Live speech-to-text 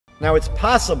Now it's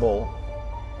possible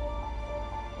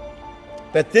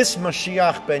that this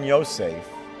Mashiach ben Yosef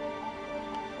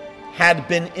had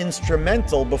been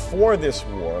instrumental before this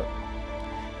war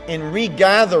in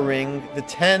regathering the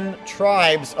 10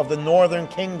 tribes of the northern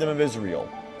kingdom of Israel.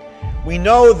 We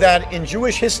know that in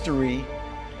Jewish history,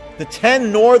 the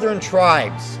 10 northern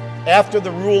tribes, after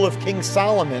the rule of King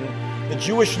Solomon, the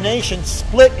Jewish nation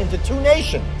split into 2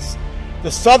 nations. The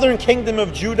southern kingdom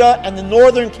of Judah and the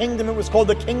northern kingdom, it was called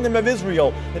the kingdom of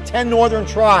Israel, the 10 northern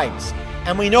tribes.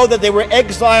 And we know that they were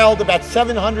exiled about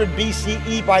 700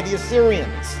 BCE by the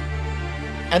Assyrians.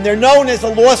 And they're known as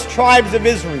the lost tribes of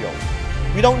Israel.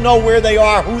 We don't know where they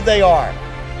are, who they are.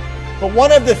 But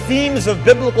one of the themes of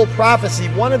biblical prophecy,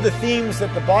 one of the themes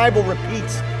that the Bible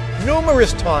repeats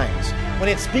numerous times when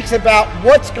it speaks about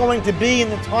what's going to be in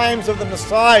the times of the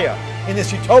Messiah, in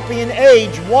this utopian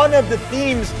age, one of the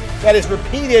themes that is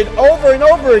repeated over and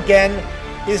over again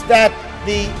is that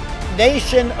the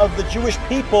nation of the Jewish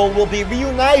people will be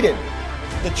reunited.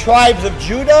 The tribes of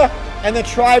Judah and the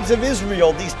tribes of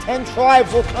Israel, these 10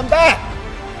 tribes will come back.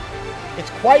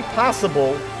 It's quite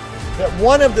possible that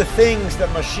one of the things that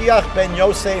Mashiach ben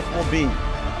Yosef will be,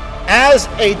 as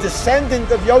a descendant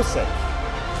of Yosef,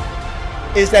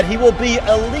 is that he will be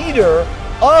a leader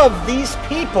of these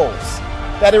peoples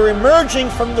that are emerging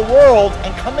from the world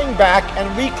and coming back and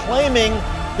reclaiming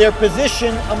their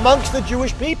position amongst the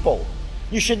Jewish people.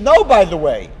 You should know, by the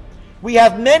way, we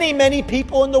have many, many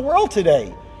people in the world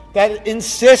today that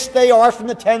insist they are from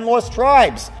the 10 lost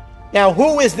tribes. Now,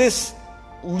 who is this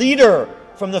leader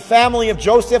from the family of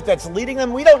Joseph that's leading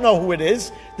them? We don't know who it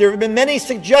is. There have been many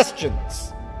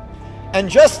suggestions. And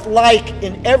just like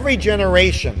in every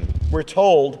generation, we're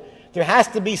told, there has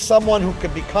to be someone who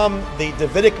could become the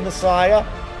Davidic Messiah.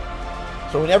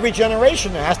 So in every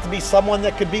generation, there has to be someone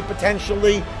that could be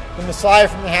potentially the Messiah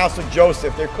from the house of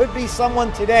Joseph. There could be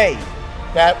someone today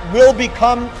that will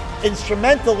become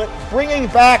instrumental in bringing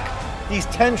back these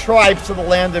 10 tribes to the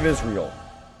land of Israel.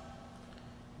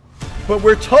 But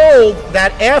we're told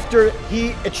that after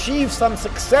he achieved some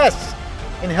success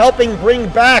in helping bring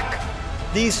back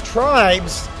these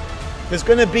tribes, there's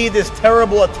going to be this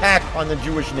terrible attack on the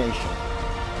Jewish nation.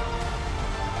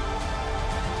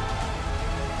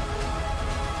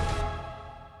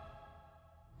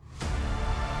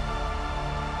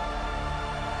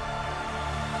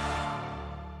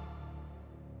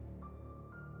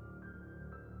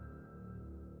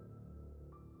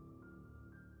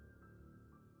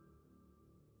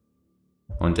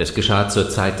 Und es geschah zur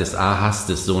Zeit des Ahas,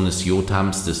 des Sohnes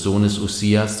Jotams, des Sohnes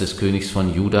Ussias, des Königs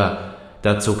von Juda,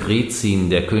 da zog Rezin,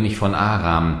 der König von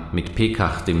Aram, mit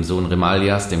Pekach, dem Sohn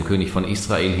Remaljas, dem König von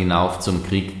Israel, hinauf zum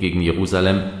Krieg gegen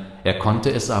Jerusalem, er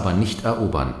konnte es aber nicht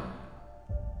erobern.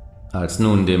 Als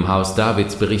nun dem Haus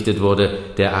Davids berichtet wurde,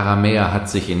 der Aramäer hat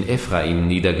sich in Ephraim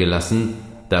niedergelassen,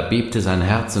 da bebte sein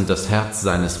Herz und das Herz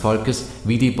seines Volkes,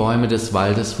 wie die Bäume des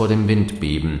Waldes vor dem Wind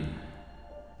beben.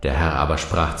 Der Herr aber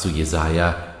sprach zu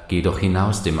Jesaja: Geh doch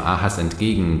hinaus dem Ahas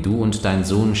entgegen, du und dein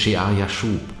Sohn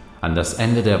Shear-Jashub, an das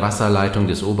Ende der Wasserleitung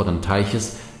des oberen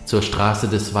Teiches zur Straße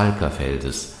des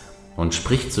Walkerfeldes, und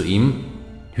sprich zu ihm: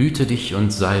 Hüte dich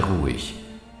und sei ruhig,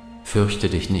 fürchte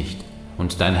dich nicht,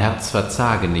 und dein Herz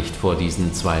verzage nicht vor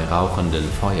diesen 2 rauchenden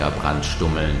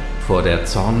Feuerbrandstummeln, vor der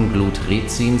Zornglut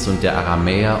Rezins und der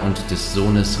Aramäer und des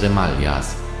Sohnes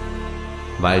Remaljas.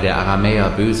 Weil der Aramäer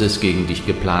Böses gegen dich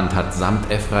geplant hat, samt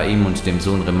Ephraim und dem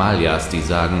Sohn Remaljas, die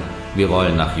sagen: Wir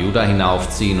wollen nach Juda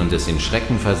hinaufziehen und es in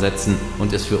Schrecken versetzen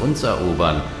und es für uns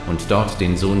erobern und dort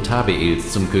den Sohn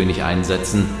Tabeels zum König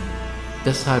einsetzen.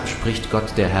 Deshalb spricht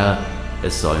Gott der Herr: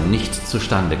 Es soll nicht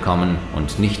zustande kommen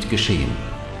und nicht geschehen.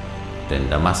 Denn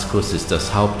Damaskus ist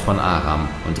das Haupt von Aram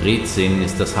und Rezin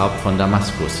ist das Haupt von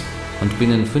Damaskus. Und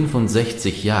binnen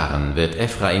 65 Jahren wird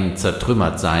Ephraim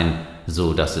zertrümmert sein,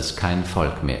 so dass es kein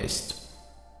Volk mehr ist.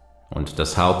 Und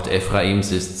das Haupt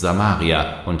Ephraims ist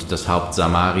Samaria, und das Haupt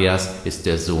Samarias ist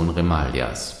der Sohn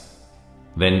Remaljas.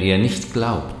 Wenn ihr nicht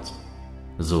glaubt,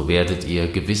 so werdet ihr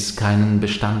gewiss keinen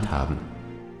Bestand haben.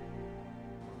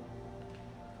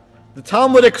 The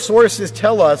Talmudic sources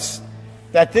tell us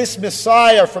that this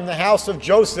Messiah from the house of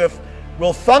Joseph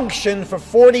will function for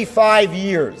 45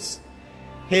 years.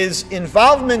 His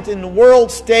involvement in the world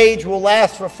stage will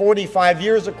last for 45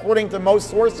 years, according to most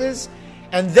sources,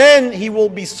 and then he will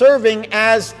be serving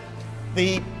as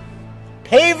the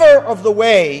paver of the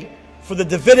way for the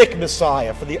Davidic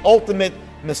Messiah, for the ultimate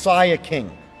Messiah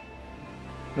king,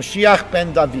 Mashiach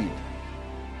ben David.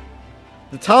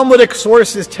 The Talmudic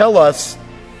sources tell us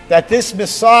that this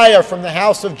Messiah from the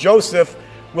house of Joseph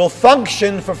will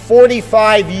function for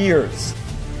 45 years.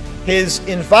 His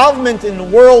involvement in the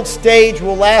world stage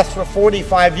will last for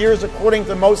 45 years, according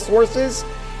to most sources,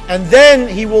 and then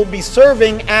he will be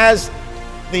serving as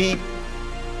the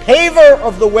paver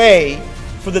of the way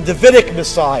for the Davidic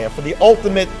Messiah, for the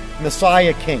ultimate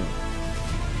Messiah King,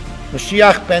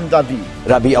 Mashiach ben David.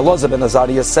 Rabbi Elazar ben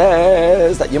Azariah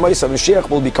says that Yemais Mashiach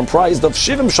will be comprised of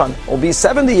Shivim Shana, will be a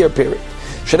 70-year period.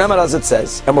 Shenemar, as it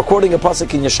says, and we're quoting a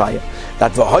pasuk in Yeshaya,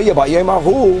 that V'hoya b'yom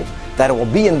hahu, that it will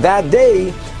be in that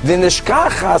day,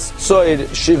 v'nishkachas Tzoir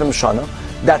Shivim Shana,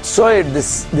 that Tzoir,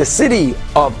 the city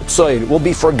of Tzoir, will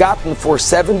be forgotten for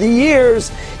 70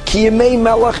 years, ki yemei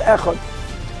melech echad,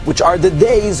 which are the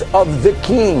days of the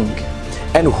king.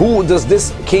 And who does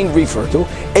this king refer to?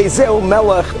 Ezeu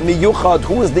melech miyuchad,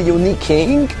 who is the unique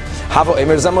king? Havo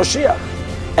emer za Moshiach.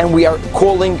 And we are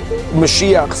calling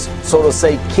Mashiach's, so to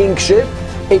say, kingship,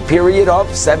 a period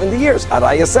of 70 years,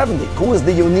 Araya 70. Who is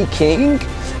the unique king?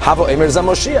 Havo emer za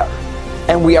Moshiach.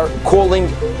 And we are calling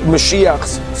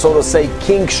Mashiach's, so to say,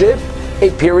 kingship, a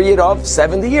period of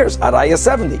 70 years, Araya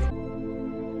 70.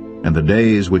 And the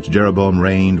days which Jeroboam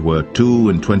reigned were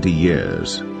 22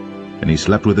 years, and he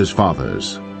slept with his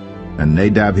fathers, and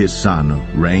Nadab his son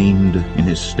reigned in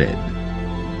his stead.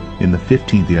 In the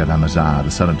 15th year of Amaziah,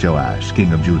 the son of Joash,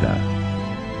 king of Judah,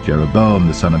 Jeroboam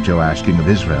the son of Joash, king of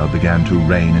Israel, began to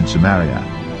reign in Samaria,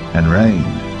 and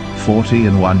reigned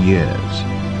 41 years.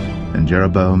 And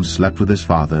Jeroboam slept with his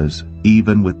fathers,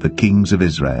 even with the kings of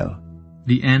Israel.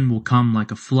 The end will come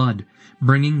like a flood,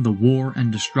 bringing the war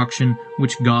and destruction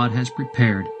which God has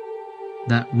prepared.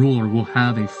 That ruler will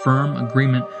have a firm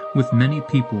agreement with many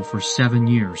people for 7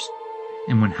 years.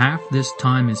 And when half this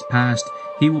time is past,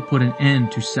 he will put an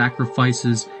end to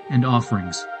sacrifices and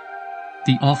offerings.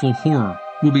 The awful horror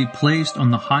will be placed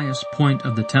on the highest point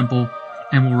of the temple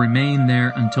and will remain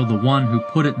there until the one who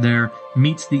put it there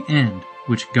meets the end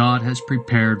which God has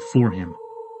prepared for him.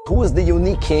 Who is the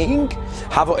unique king?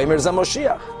 Havo emer za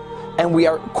Moshiach. And we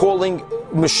are calling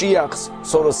Mashiach's,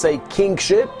 so to say,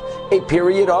 kingship, a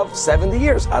period of 70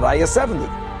 years, Araya 70.